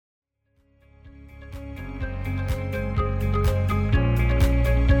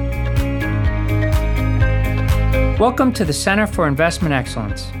Welcome to the Center for Investment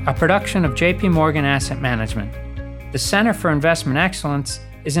Excellence, a production of JP Morgan Asset Management. The Center for Investment Excellence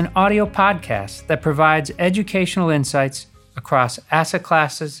is an audio podcast that provides educational insights across asset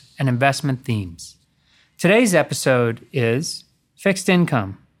classes and investment themes. Today's episode is Fixed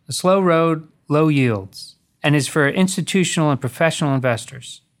Income, a slow road, low yields, and is for institutional and professional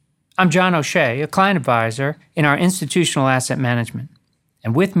investors. I'm John O'Shea, a client advisor in our institutional asset management.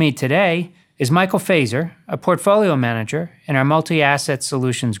 And with me today is Michael Fazer, a portfolio manager in our multi-asset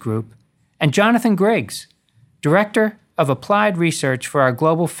solutions group, and Jonathan Griggs, director of applied research for our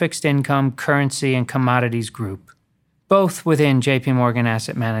global fixed income, currency, and commodities group, both within JP Morgan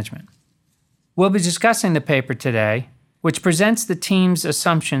Asset Management. We'll be discussing the paper today, which presents the team's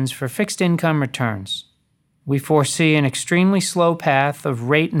assumptions for fixed income returns. We foresee an extremely slow path of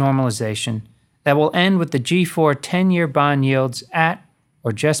rate normalization that will end with the G4 10-year bond yields at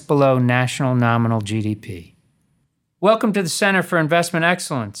or just below national nominal GDP. Welcome to the Center for Investment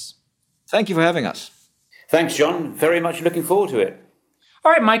Excellence. Thank you for having us. Thanks, John. Very much looking forward to it.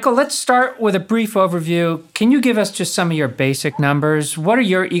 All right, Michael, let's start with a brief overview. Can you give us just some of your basic numbers? What are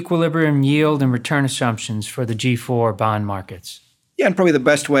your equilibrium yield and return assumptions for the G4 bond markets? Yeah, and probably the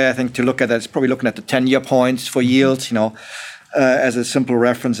best way, I think, to look at that is probably looking at the 10-year points for yields, as a simple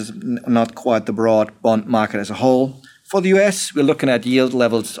reference. Is not quite the broad bond market as a whole. For the US, we're looking at yield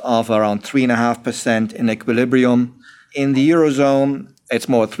levels of around 3.5% in equilibrium. In the Eurozone, it's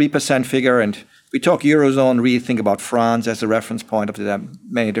more a 3% figure. And we talk Eurozone, really think about France as a reference point. There are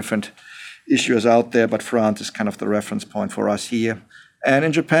many different issues out there, but France is kind of the reference point for us here. And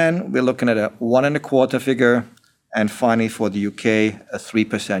in Japan, we're looking at a 1.25 figure. And finally, for the UK, a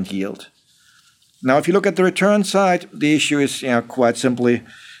 3% yield. Now, if you look at the return side, the issue is quite simply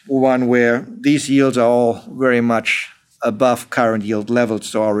one where these yields are all very much above current yield levels,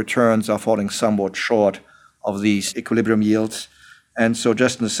 so our returns are falling somewhat short of these equilibrium yields. And so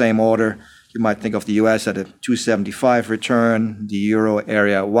just in the same order, you might think of the US at a 2.75 return, the Euro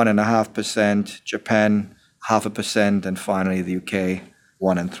area 1.5%, Japan 0.5%, and finally the UK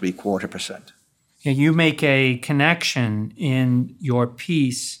 1.75%. You make a connection in your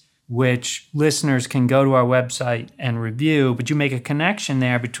piece, which listeners can go to our website and review, but you make a connection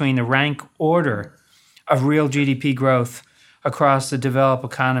there between the rank order of real GDP growth across the developed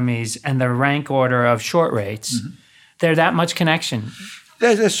economies and the rank order of short rates. Mm-hmm. There's that much connection.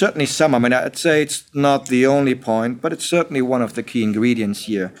 There's certainly some. I'd say it's not the only point, but it's certainly one of the key ingredients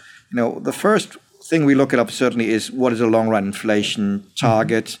here. The first thing we look at certainly is what is a long-run inflation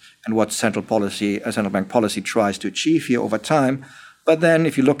target and what central bank policy tries to achieve here over time. But then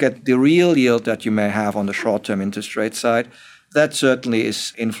if you look at the real yield that you may have on the short-term interest rate side, that certainly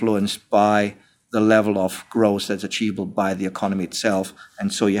is influenced by the level of growth that's achievable by the economy itself.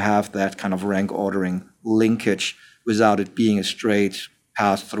 And so you have that kind of rank ordering linkage without it being a straight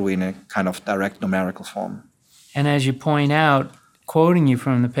pass-through in a kind of direct numerical form. And as you point out, quoting you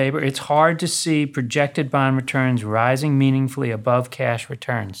from the paper, it's hard to see projected bond returns rising meaningfully above cash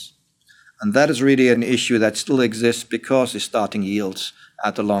returns. And that is really an issue that still exists because the starting yields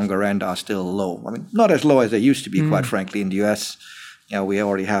at the longer end are still low. Not as low as they used to be, quite frankly, in the US. We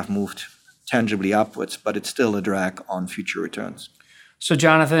already have moved tangibly upwards, but it's still a drag on future returns. So,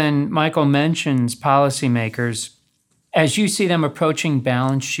 Jonathan, Michael mentions policymakers. As you see them approaching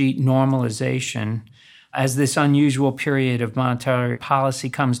balance sheet normalization, as this unusual period of monetary policy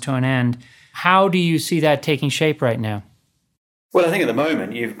comes to an end, how do you see that taking shape right now? Well, I think at the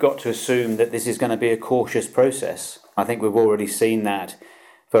moment you've got to assume that this is going to be a cautious process. I think we've already seen that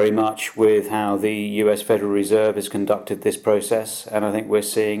very much with how the US Federal Reserve has conducted this process. And I think we're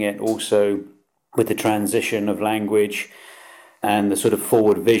seeing it also with the transition of language and the sort of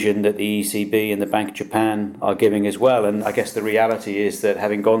forward vision that the ECB and the Bank of Japan are giving as well. And I guess the reality is that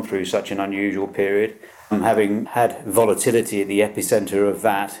having gone through such an unusual period, having had volatility at the epicenter of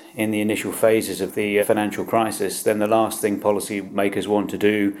that in the initial phases of the financial crisis, then the last thing policymakers want to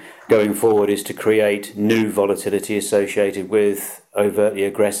do going forward is to create new volatility associated with overtly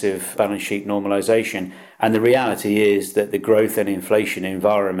aggressive balance sheet normalization. And the reality is that the growth and inflation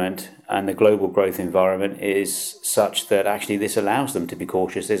environment and the global growth environment is such that actually this allows them to be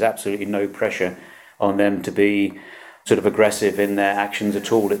cautious. There's absolutely no pressure on them to be sort of aggressive in their actions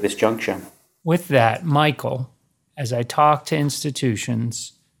at all at this juncture. With that, Michael, as I talk to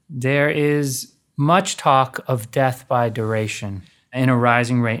institutions, there is much talk of death by duration in a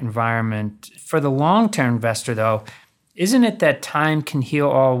rising rate environment. For the long-term investor, though, isn't it that time can heal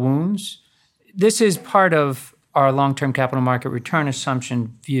all wounds? This is part of our long-term capital market return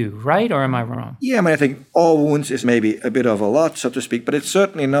assumption view, right? Or am I wrong? Yeah, I think all wounds is maybe a bit of a lot, so to speak, but it's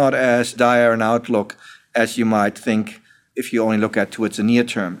certainly not as dire an outlook as you might think if you only look at towards the near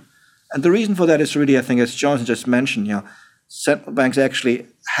term. And the reason for that is really, I think, as Jonathan just mentioned, central banks actually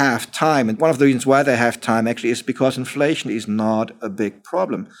have time. And one of the reasons why they have time actually is because inflation is not a big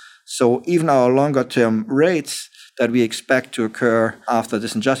problem. So even our longer term rates that we expect to occur after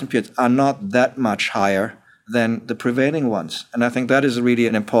this adjustment period are not that much higher than the prevailing ones. And I think that is really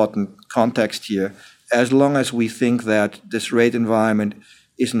an important context here. As long as we think that this rate environment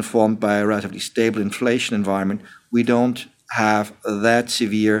is informed by a relatively stable inflation environment, we don't have that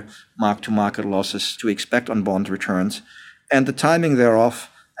severe mark-to-market losses to expect on bond returns. And the timing thereof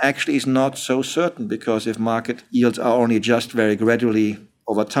actually is not so certain, because if market yields are only adjust very gradually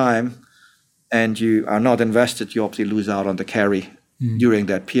over time and you are not invested, you obviously lose out on the carry during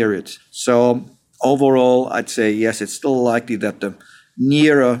that period. So overall, I'd say, yes, it's still likely that the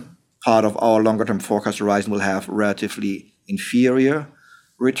nearer part of our longer-term forecast horizon will have relatively inferior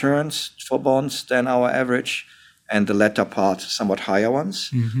returns for bonds than our average, and the latter part somewhat higher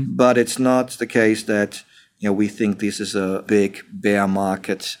ones. But it's not the case that we think this is a big bear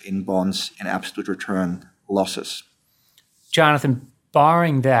market in bonds in absolute return losses. Jonathan,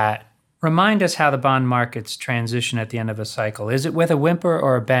 barring that, remind us how the bond markets transition at the end of a cycle. Is it with a whimper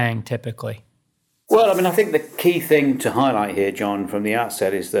or a bang typically? Well, I think the key thing to highlight here, John, from the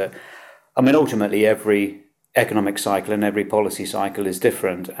outset is that, ultimately every economic cycle and every policy cycle is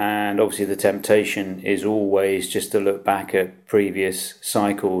different. And obviously the temptation is always just to look back at previous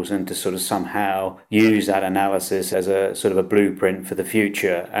cycles and to sort of somehow use that analysis as a sort of a blueprint for the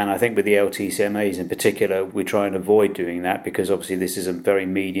future. And I think with the LTCMAs in particular, we try and avoid doing that, because obviously this is a very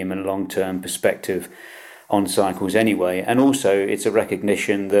medium and long-term perspective on cycles anyway. And also it's a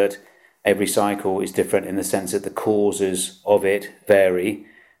recognition that every cycle is different in the sense that the causes of it vary,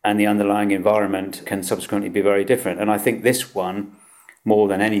 and the underlying environment can subsequently be very different. And I think this one, more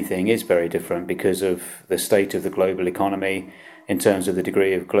than anything, is very different because of the state of the global economy in terms of the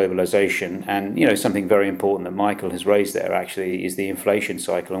degree of globalization. And, something very important that Michael has raised there actually is the inflation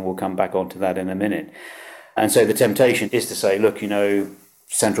cycle, and we'll come back onto that in a minute. And so the temptation is to say, look,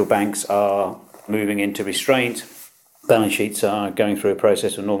 central banks are moving into restraint, balance sheets are going through a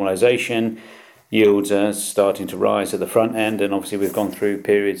process of normalization, yields are starting to rise at the front end, and obviously we've gone through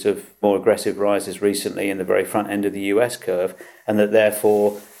periods of more aggressive rises recently in the very front end of the US curve, and that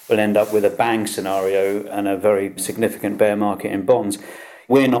therefore we'll end up with a bang scenario and a very significant bear market in bonds.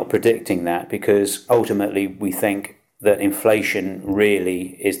 We're not predicting that, because ultimately we think that inflation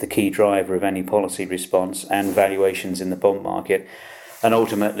really is the key driver of any policy response and valuations in the bond market. And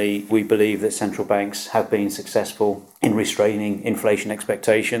ultimately, we believe that central banks have been successful in restraining inflation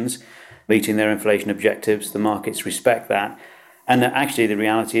expectations, meeting their inflation objectives. The markets respect that. And actually, the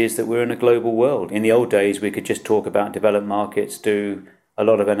reality is that we're in a global world. In the old days, we could just talk about developed markets, do a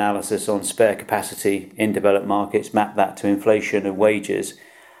lot of analysis on spare capacity in developed markets, map that to inflation and wages.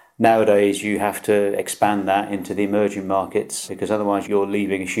 Nowadays, you have to expand that into the emerging markets, because otherwise you're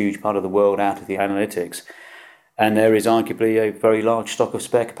leaving a huge part of the world out of the analytics. And there is arguably a very large stock of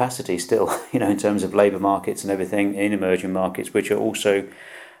spare capacity still, in terms of labour markets and everything in emerging markets, which are also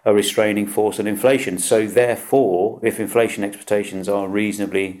a restraining force on inflation. So therefore, if inflation expectations are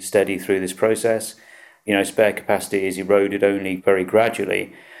reasonably steady through this process, spare capacity is eroded only very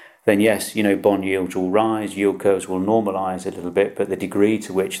gradually, then yes, bond yields will rise, yield curves will normalise a little bit, but the degree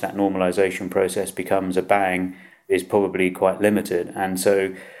to which that normalisation process becomes a bang is probably quite limited. And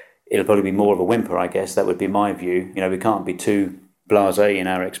so it'll probably be more of a whimper, I guess. That would be my view. We can't be too blasé in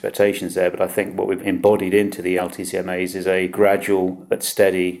our expectations there, but I think what we've embodied into the LTCMAs is a gradual but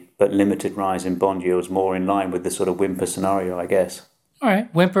steady but limited rise in bond yields, more in line with the sort of whimper scenario, I guess. All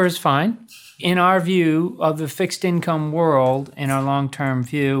right, whimper is fine. In our view of the fixed income world, in our long-term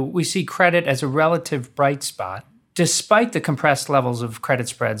view, we see credit as a relative bright spot. Despite the compressed levels of credit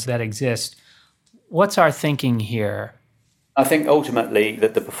spreads that exist, what's our thinking here? I think ultimately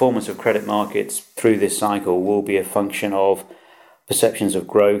that the performance of credit markets through this cycle will be a function of perceptions of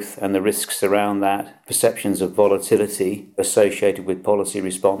growth and the risks around that, perceptions of volatility associated with policy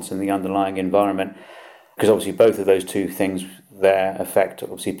response and the underlying environment, because obviously both of those two things there affect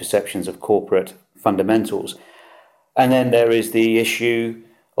obviously perceptions of corporate fundamentals. And then there is the issue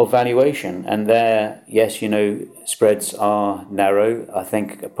of valuation, and there, yes, spreads are narrow. I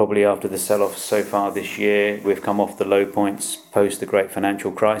think probably after the sell-off so far this year, we've come off the low points post the great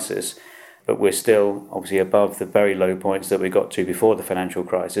financial crisis, but we're still obviously above the very low points that we got to before the financial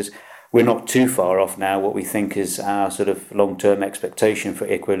crisis. We're not too far off now what we think is our sort of long-term expectation for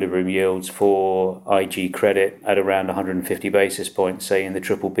equilibrium yields for IG credit at around 150 basis points, say in the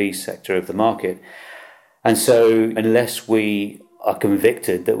triple B sector of the market. And so unless we are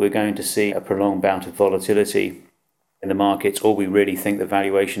convicted that we're going to see a prolonged bout of volatility in the markets, or we really think the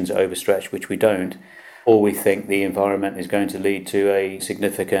valuations are overstretched, which we don't, or we think the environment is going to lead to a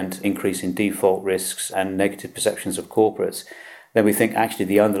significant increase in default risks and negative perceptions of corporates, then we think actually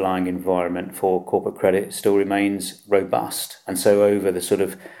the underlying environment for corporate credit still remains robust. And so over the sort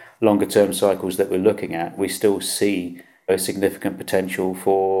of longer term cycles that we're looking at, we still see a significant potential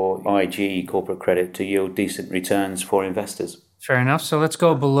for IG corporate credit to yield decent returns for investors. Fair enough. So let's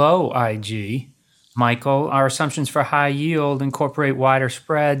go below IG. Michael, our assumptions for high yield incorporate wider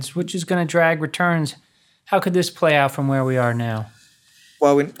spreads, which is going to drag returns. How could this play out from where we are now?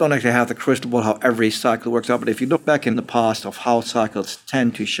 Well, we don't actually have the crystal ball how every cycle works out, but if you look back in the past of how cycles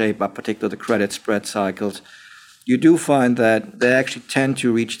tend to shape up, particularly the credit spread cycles, you do find that they actually tend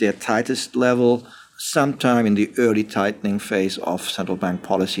to reach their tightest level sometime in the early tightening phase of central bank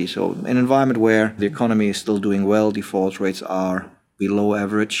policy. So in an environment where the economy is still doing well, default rates are below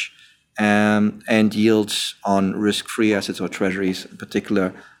average, and yields on risk-free assets or treasuries in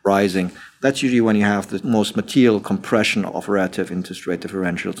particular rising. That's usually when you have the most material compression of relative interest rate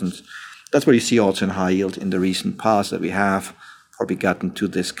differentials. And that's what you see also in high yield in the recent past, that we have probably gotten to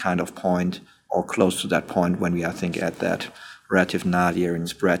this kind of point or close to that point when we, I think, at that relative nadir in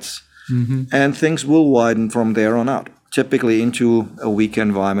spreads. Mm-hmm. And things will widen from there on out, typically into a weaker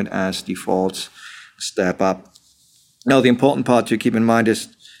environment as defaults step up. Now, the important part to keep in mind is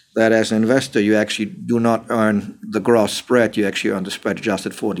that as an investor, you actually do not earn the gross spread, you actually earn the spread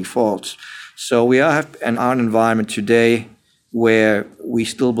adjusted for defaults. So we are in an environment today where we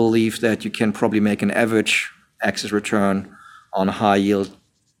still believe that you can probably make an average excess return on high yield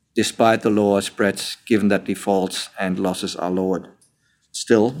despite the lower spreads, given that defaults and losses are lowered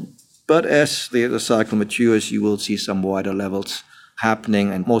still. But as the cycle matures, you will see some wider levels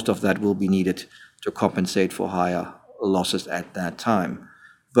happening, and most of that will be needed to compensate for higher losses at that time.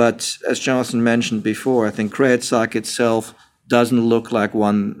 But as Jonathan mentioned before, I think credit cycle itself doesn't look like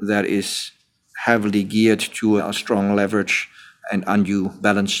one that is heavily geared to a strong leverage and undue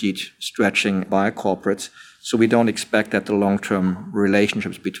balance sheet stretching by corporates. So we don't expect that the long-term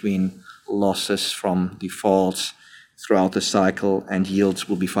relationships between losses from defaults throughout the cycle and yields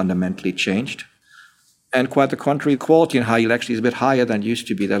will be fundamentally changed. And quite the contrary, quality in high yield actually is a bit higher than it used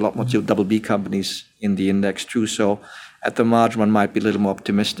to be. There are a lot more double B companies in the index too. So at the margin, one might be a little more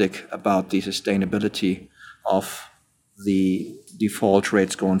optimistic about the sustainability of the default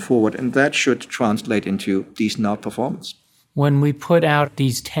rates going forward. And that should translate into decent outperformance. When we put out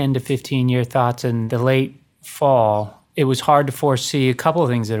these 10 to 15-year thoughts in the late fall, it was hard to foresee a couple of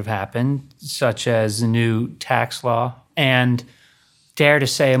things that have happened, such as the new tax law and, dare to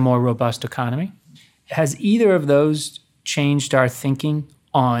say, a more robust economy. Has either of those changed our thinking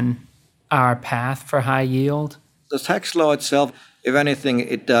on our path for high yield? The tax law itself, if anything,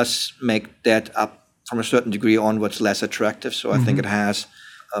 it does make debt up from a certain degree onwards less attractive. So I think it has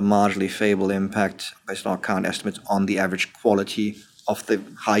a marginally favorable impact based on our current estimates on the average quality of the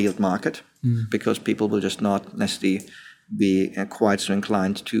high yield market, because people will just not necessarily be quite so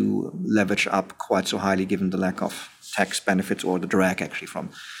inclined to leverage up quite so highly given the lack of tax benefits or the drag actually from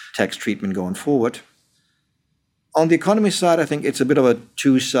tax treatment going forward. On the economy side, I think it's a bit of a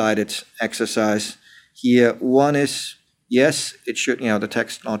two-sided exercise here. One is, yes, it should, the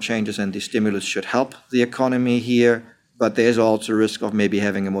tax law changes and the stimulus should help the economy here, but there's also a risk of maybe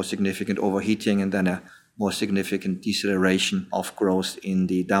having a more significant overheating and then a more significant deceleration of growth in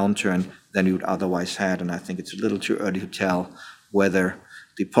the downturn than we would otherwise had. And I think it's a little too early to tell whether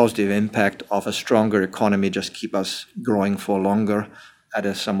the positive impact of a stronger economy just keep us growing for longer at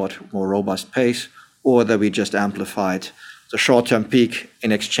a somewhat more robust pace, or that we just amplified the short-term peak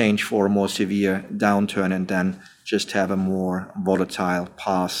in exchange for a more severe downturn and then just have a more volatile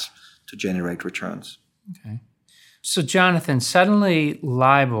path to generate returns. Okay. So, Jonathan, suddenly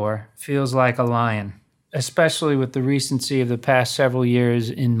LIBOR feels like a lion, especially with the recency of the past several years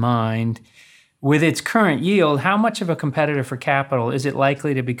in mind. With its current yield, how much of a competitor for capital is it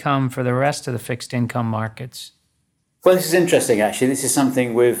likely to become for the rest of the fixed income markets? Well, this is interesting, actually. This is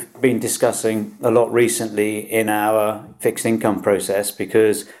something we've been discussing a lot recently in our fixed income process,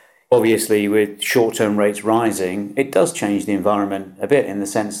 because obviously with short-term rates rising, it does change the environment a bit in the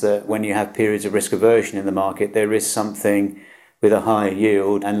sense that when you have periods of risk aversion in the market, there is something with a higher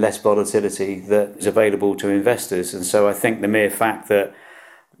yield and less volatility that is available to investors. And so I think the mere fact that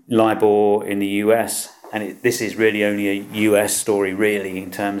LIBOR in the US, and this is really only a US story really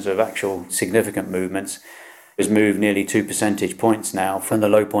in terms of actual significant movements, has moved nearly 2 percentage points now from the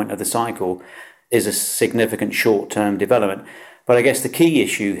low point of the cycle, is a significant short-term development. But I guess the key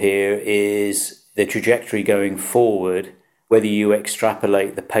issue here is the trajectory going forward whether you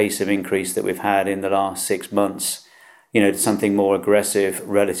extrapolate the pace of increase that we've had in the last 6 months, to something more aggressive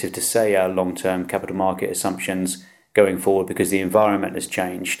relative to, say, our long-term capital market assumptions going forward because the environment has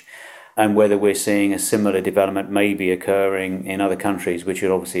changed, and whether we're seeing a similar development maybe occurring in other countries, which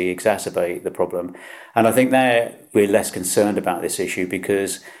would obviously exacerbate the problem. And I think there we're less concerned about this issue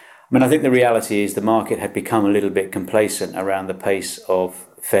because, I think the reality is the market had become a little bit complacent around the pace of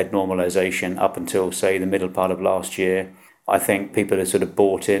Fed normalization up until, say, the middle part of last year. I think people have sort of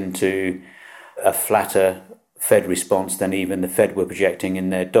bought into a flatter Fed response than even the Fed were projecting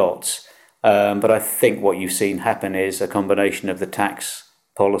in their dots. But I think what you've seen happen is a combination of the tax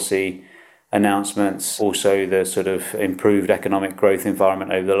policy announcements, also the sort of improved economic growth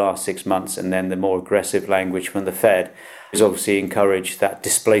environment over the last 6 months, and then the more aggressive language from the Fed has obviously encouraged that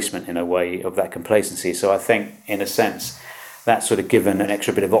displacement in a way of that complacency. So I think, in a sense, that's sort of given an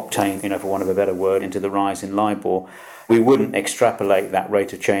extra bit of octane, for want of a better word, into the rise in LIBOR. We wouldn't extrapolate that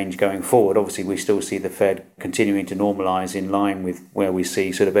rate of change going forward. Obviously, we still see the Fed continuing to normalise in line with where we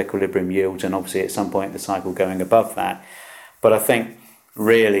see sort of equilibrium yields, and obviously at some point in the cycle going above that. But I think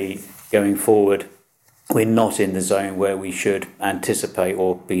really going forward, we're not in the zone where we should anticipate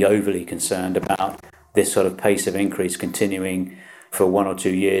or be overly concerned about this sort of pace of increase continuing for 1 or 2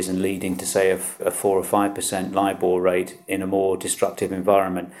 years and leading to, say, a 4 or 5% LIBOR rate in a more destructive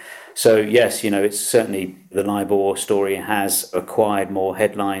environment. So yes, it's certainly the LIBOR story has acquired more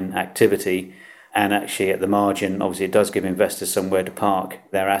headline activity, and actually at the margin, obviously it does give investors somewhere to park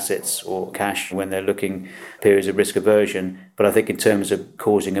their assets or cash when they're looking periods of risk aversion. But I think in terms of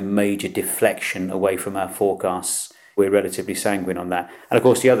causing a major deflection away from our forecasts, we're relatively sanguine on that. And of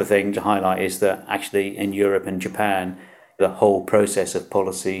course, the other thing to highlight is that actually in Europe and Japan, the whole process of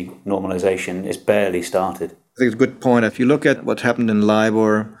policy normalization is barely started. I think it's a good point. If you look at what happened in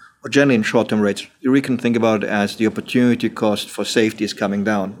LIBOR, or generally in short-term rates, you really can think about it as the opportunity cost for safety is coming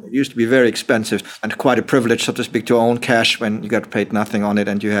down. It used to be very expensive and quite a privilege, so to speak, to own cash when you got paid nothing on it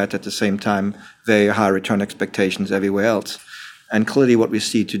and you had at the same time very high return expectations everywhere else. And clearly what we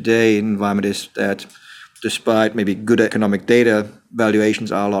see today in the environment is that despite maybe good economic data,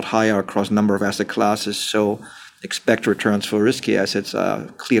 valuations are a lot higher across a number of asset classes, so expected returns for risky assets are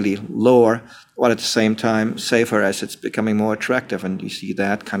clearly lower, while at the same time, safer assets becoming more attractive. And you see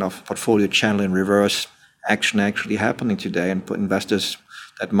that kind of portfolio channel in reverse action actually happening today, and put investors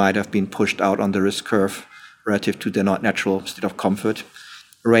that might have been pushed out on the risk curve relative to their not natural state of comfort,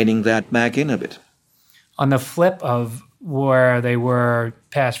 reining that back in a bit. On the flip of where they were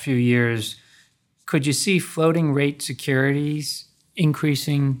past few years, could you see floating rate securities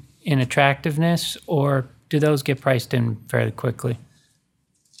increasing in attractiveness, or do those get priced in fairly quickly?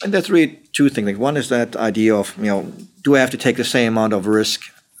 And that's really two things. One is that idea of, do I have to take the same amount of risk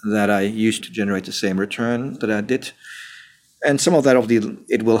that I used to generate the same return that I did? And some of that,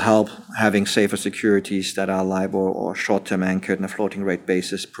 it will help having safer securities that are LIBOR or short-term anchored on a floating rate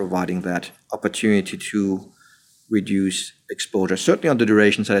basis, providing that opportunity to reduce exposure. Certainly on the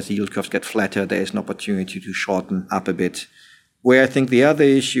duration side, as the yield curves get flatter, there is an opportunity to shorten up a bit. Where I think the other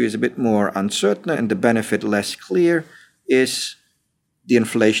issue is a bit more uncertain and the benefit less clear is the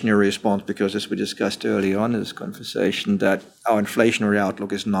inflationary response, because as we discussed early on in this conversation, that our inflationary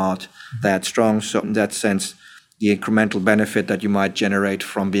outlook is not that strong. So in that sense, the incremental benefit that you might generate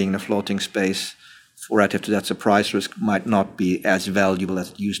from being in a floating space relative to that surprise risk might not be as valuable as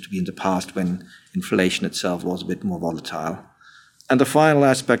it used to be in the past when inflation itself was a bit more volatile. And the final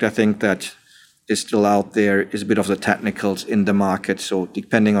aspect, I think, that is still out there is a bit of the technicals in the market. So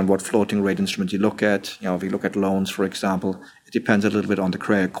depending on what floating rate instrument you look at, if you look at loans, for example, it depends a little bit on the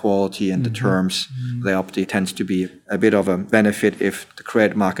credit quality and the terms. There obviously tends to be a bit of a benefit if the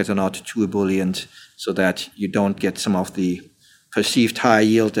credit markets are not too ebullient, so that you don't get some of the perceived high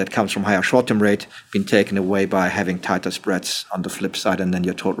yield that comes from higher short-term rate being taken away by having tighter spreads on the flip side, and then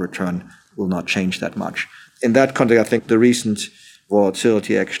your total return will not change that much. In that context, I think the recent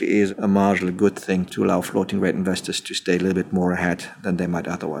volatility actually is a marginally good thing to allow floating rate investors to stay a little bit more ahead than they might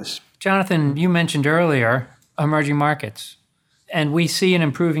otherwise. Jonathan, you mentioned earlier emerging markets, and we see an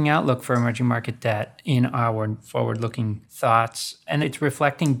improving outlook for emerging market debt in our forward-looking thoughts, and it's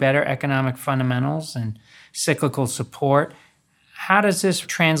reflecting better economic fundamentals and cyclical support. How does this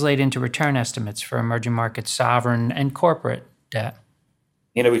translate into return estimates for emerging market sovereign and corporate debt?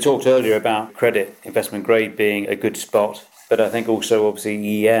 We talked earlier about credit investment grade being a good spot, but I think also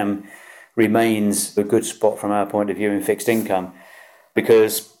obviously EM remains a good spot from our point of view in fixed income,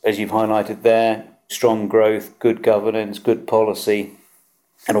 because as you've highlighted there, strong growth, good governance, good policy,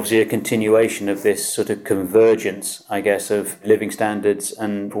 and obviously a continuation of this sort of convergence, I guess, of living standards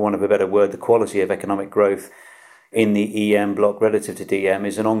and, for want of a better word, the quality of economic growth. in the EM block relative to DM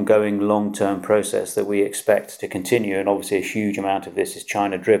is an ongoing long-term process that we expect to continue. And obviously a huge amount of this is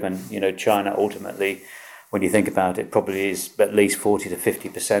China-driven. China ultimately, when you think about it, probably is at least 40 to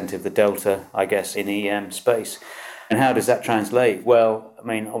 50% of the delta, I guess, in EM space. And how does that translate? Well,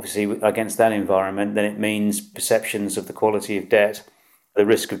 obviously against that environment, then it means perceptions of the quality of debt, the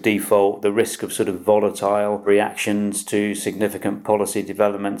risk of default, the risk of sort of volatile reactions to significant policy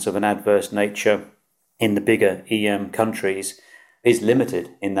developments of an adverse nature in the bigger EM countries is limited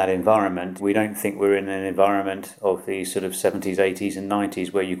in that environment. We don't think we're in an environment of the sort of 70s, 80s and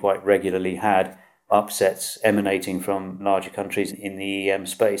 90s where you quite regularly had upsets emanating from larger countries in the EM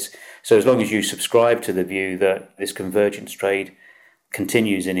space. So as long as you subscribe to the view that this convergence trade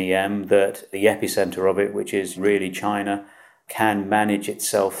continues in EM, that the epicenter of it, which is really China, can manage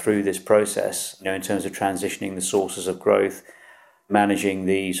itself through this process, in terms of transitioning the sources of growth, managing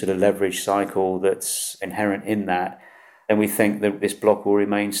the sort of leverage cycle that's inherent in that, then we think that this block will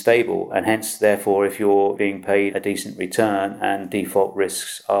remain stable. And hence, therefore, if you're being paid a decent return and default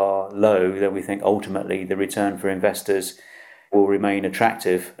risks are low, then we think ultimately the return for investors will remain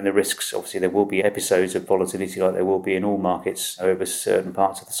attractive. And the risks, obviously, there will be episodes of volatility like there will be in all markets over certain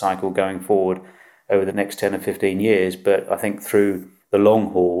parts of the cycle going forward over the next 10 or 15 years. But I think through the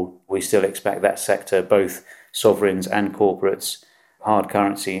long haul, we still expect that sector, both sovereigns and corporates, hard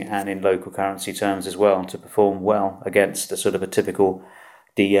currency and in local currency terms as well, to perform well against a sort of a typical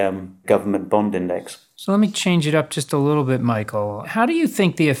DM government bond index. So let me change it up just a little bit, Michael. How do you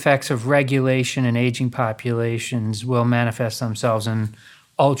think the effects of regulation and aging populations will manifest themselves in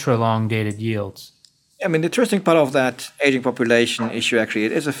ultra-long dated yields? The interesting part of that aging population issue, actually,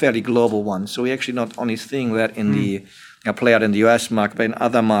 it is a fairly global one. So we're actually not only seeing that in the play out in the US market, but in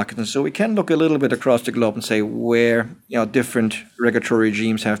other markets. And so we can look a little bit across the globe and say where different regulatory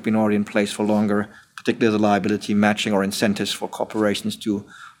regimes have been already in place for longer, particularly the liability matching or incentives for corporations to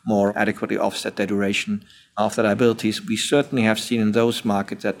more adequately offset their duration of the liabilities. We certainly have seen in those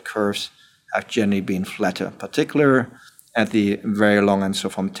markets that curves have generally been flatter, particularly at the very long end, so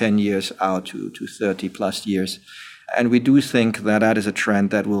from 10 years out to 30 plus years. And we do think that that is a trend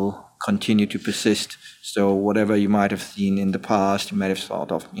that will continue to persist. So whatever you might have seen in the past, you might have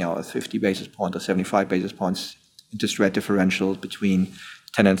thought of a 50 basis point or 75 basis points interest rate differential between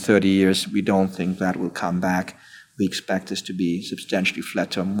 10 and 30 years. We don't think that will come back. We expect this to be substantially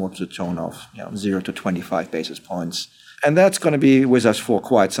flatter, more to the tone of 0 to 25 basis points. And that's going to be with us for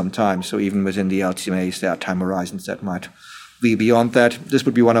quite some time. So even within the LTMAs, there are time horizons that might be beyond that. This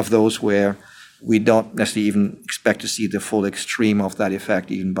would be one of those where we don't necessarily even expect to see the full extreme of that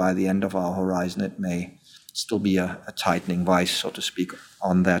effect even by the end of our horizon. It may still be a tightening vice, so to speak,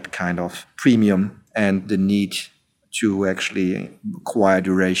 on that kind of premium and the need to actually acquire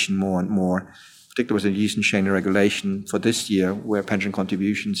duration more and more, particularly with the recent change in regulation for this year where pension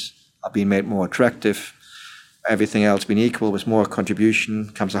contributions are being made more attractive. Everything else being equal, with more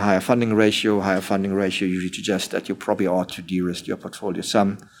contribution comes a higher funding ratio. Higher funding ratio usually suggests that you probably ought to de-risk your portfolio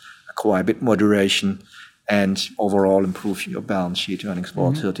some, acquire a bit more duration, and overall improve your balance sheet earnings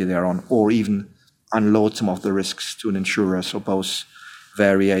volatility thereon, or even unload some of the risks to an insurer. So both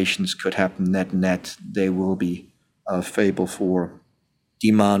variations could happen net. They will be favorable for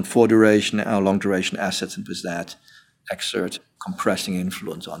demand for duration, long duration assets, and with that exert compressing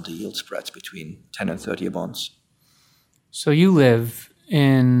influence on the yield spreads between 10 and 30-year bonds. So you live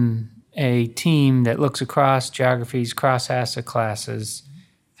in a team that looks across geographies, across asset classes.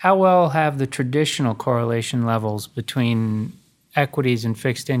 How well have the traditional correlation levels between equities and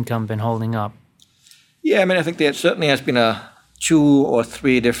fixed income been holding up? Yeah, I think there certainly has been 2 or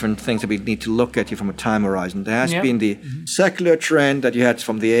 3 different things that we need to look at here from a time horizon. There has been the secular trend that you had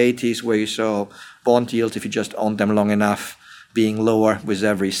from the 80s where you saw bond yields, if you just owned them long enough, being lower with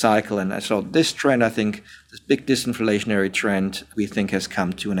every cycle. And so this trend, I think, this big disinflationary trend, we think has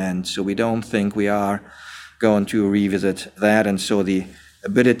come to an end. So we don't think we are going to revisit that. And so the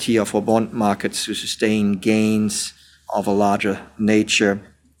ability of our bond markets to sustain gains of a larger nature,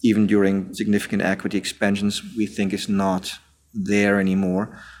 even during significant equity expansions, we think is not there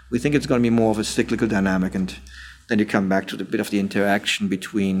anymore. We think it's going to be more of a cyclical dynamic, and then you come back to the bit of the interaction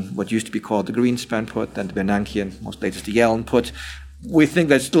between what used to be called the Greenspan put, then the Bernanke, and most latest the Yellen put. We think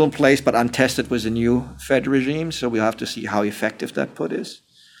that's still in place, but untested with the new Fed regime, so we'll have to see how effective that put is.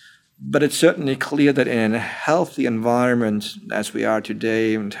 But it's certainly clear that in a healthy environment as we are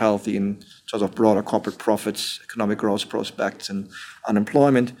today, and healthy in terms of broader corporate profits, economic growth prospects, and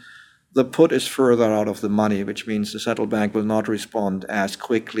unemployment, the put is further out of the money, which means the central bank will not respond as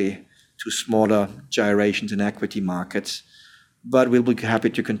quickly to smaller gyrations in equity markets, but will be happy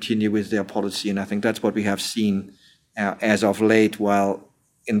to continue with their policy. And I think that's what we have seen as of late, while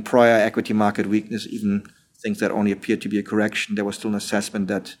in prior equity market weakness, even things that only appeared to be a correction, there was still an assessment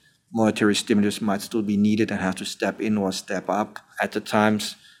that monetary stimulus might still be needed and have to step in or step up. At the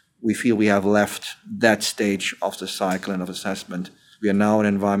times, we feel we have left that stage of the cycle and of assessment. We are now in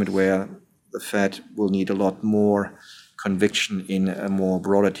an environment where the Fed will need a lot more conviction in a more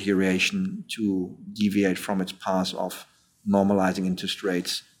broader deterioration to deviate from its path of normalizing interest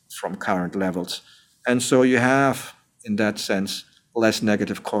rates from current levels. And so you have, in that sense, less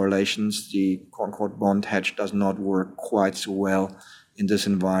negative correlations. The quote-unquote bond hedge does not work quite so well in this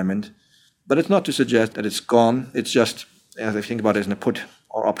environment. But it's not to suggest that it's gone. It's just, as I think about it as in a put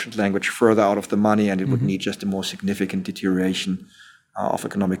or options language, further out of the money, and it would need just a more significant deterioration of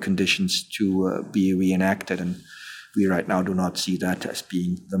economic conditions to be reenacted. And we right now do not see that as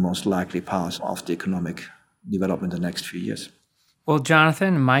being the most likely path of the economic development in the next few years. Well,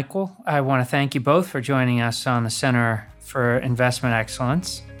 Jonathan and Michael, I want to thank you both for joining us on the Center for Investment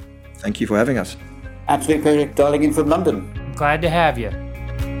Excellence. Thank you for having us. Absolute pleasure dialing in from London. Glad to have you.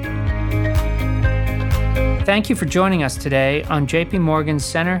 Thank you for joining us today on JP Morgan's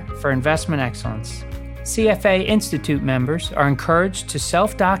Center for Investment Excellence. CFA Institute members are encouraged to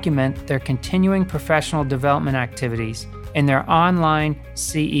self-document their continuing professional development activities in their online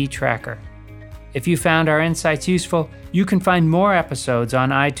CE tracker. If you found our insights useful, you can find more episodes on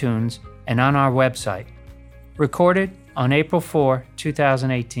iTunes and on our website. Recorded on April 4,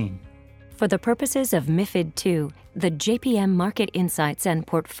 2018. For the purposes of MiFID II, the JPM Market Insights and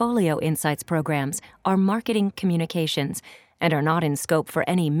Portfolio Insights programs are marketing communications and are not in scope for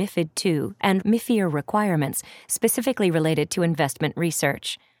any MiFID II and MiFIR requirements specifically related to investment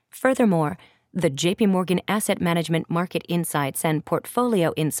research. Furthermore, the JP Morgan Asset Management Market Insights and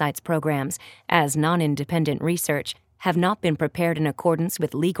Portfolio Insights programs, as non-independent research, have not been prepared in accordance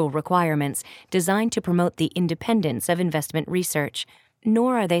with legal requirements designed to promote the independence of investment research,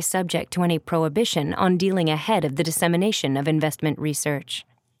 nor are they subject to any prohibition on dealing ahead of the dissemination of investment research.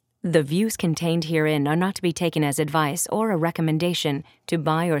 The views contained herein are not to be taken as advice or a recommendation to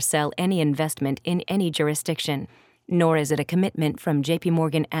buy or sell any investment in any jurisdiction, nor is it a commitment from JP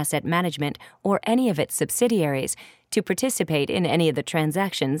Morgan Asset Management or any of its subsidiaries to participate in any of the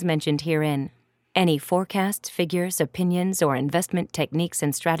transactions mentioned herein. Any forecasts, figures, opinions, or investment techniques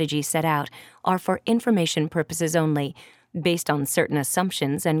and strategies set out are for information purposes only, based on certain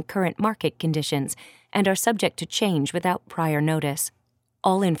assumptions and current market conditions, and are subject to change without prior notice.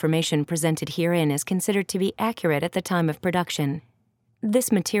 All information presented herein is considered to be accurate at the time of production.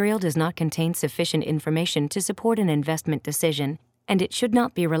 This material does not contain sufficient information to support an investment decision, and it should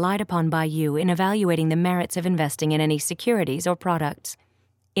not be relied upon by you in evaluating the merits of investing in any securities or products.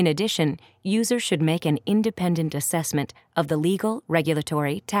 In addition, users should make an independent assessment of the legal,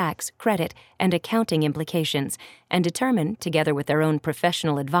 regulatory, tax, credit, and accounting implications and determine, together with their own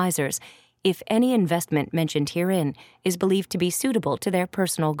professional advisors, if any investment mentioned herein is believed to be suitable to their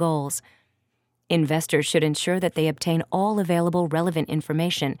personal goals. Investors should ensure that they obtain all available relevant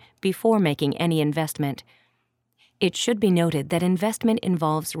information before making any investment. It should be noted that investment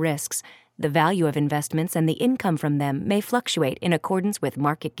involves risks. The value of investments and the income from them may fluctuate in accordance with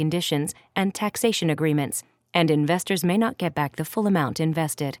market conditions and taxation agreements, and investors may not get back the full amount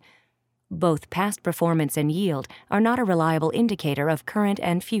invested. Both past performance and yield are not a reliable indicator of current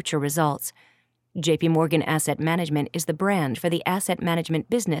and future results. JP Morgan Asset Management is the brand for the asset management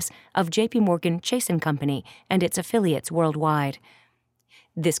business of JP Morgan Chase & Company and its affiliates worldwide.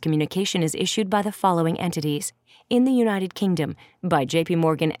 This communication is issued by the following entities. In the United Kingdom, by JP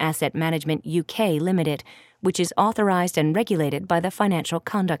Morgan Asset Management UK Limited, which is authorized and regulated by the Financial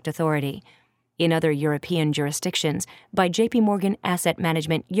Conduct Authority. In other European jurisdictions, by JP Morgan Asset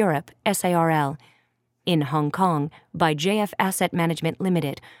Management Europe SARL. In Hong Kong, by JF Asset Management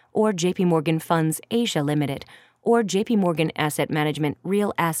Limited, or JP Morgan Funds Asia Limited, or JP Morgan Asset Management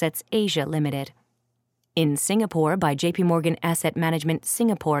Real Assets Asia Limited. In Singapore, by JP Morgan Asset Management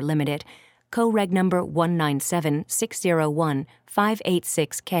Singapore Limited, Co-Reg number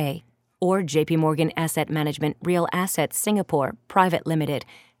 197601586K, or JP Morgan Asset Management Real Assets Singapore Private Limited,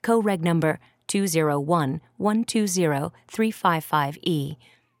 Co-Reg number 201120355E.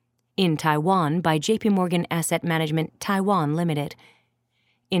 In Taiwan, by JP Morgan Asset Management Taiwan Limited.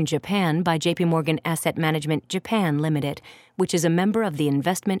 In Japan, by JP Morgan Asset Management Japan Limited, which is a member of the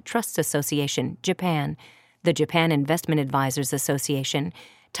Investment Trusts Association, Japan, the Japan Investment Advisors Association,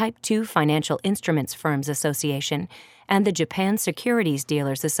 Type 2 Financial Instruments Firms Association, and the Japan Securities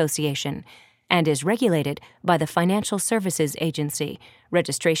Dealers Association, and is regulated by the Financial Services Agency,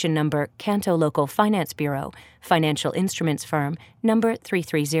 registration number Kanto Local Finance Bureau, Financial Instruments Firm, number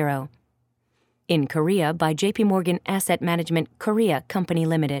 330. In Korea by JP Morgan Asset Management Korea Company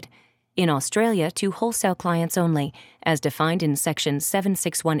Limited. In Australia to wholesale clients only, as defined in Sections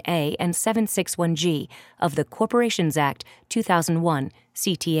 761A and 761G of the Corporations Act 2001,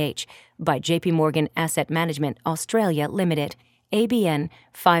 CTH, by JP Morgan Asset Management Australia Limited, ABN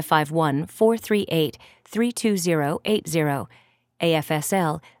 551-438-32080,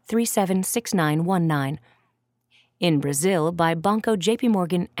 AFSL 376919. In Brazil by Banco JP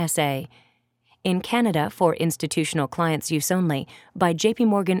Morgan SA. In Canada for institutional clients use only by JP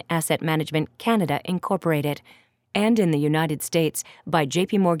Morgan Asset Management Canada Incorporated, and in the United States by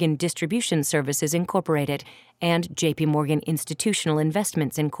JP Morgan Distribution Services Incorporated and JP Morgan Institutional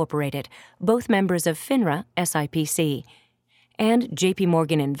Investments Incorporated, both members of FINRA SIPC, and JP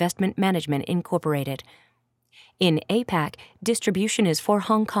Morgan Investment Management Incorporated. In APAC, distribution is for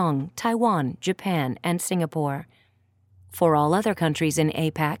Hong Kong, Taiwan, Japan, and Singapore. For all other countries in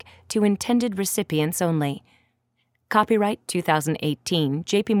APAC, to intended recipients only. Copyright 2018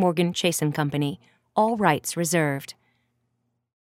 JP Morgan Chase & Company. All rights reserved.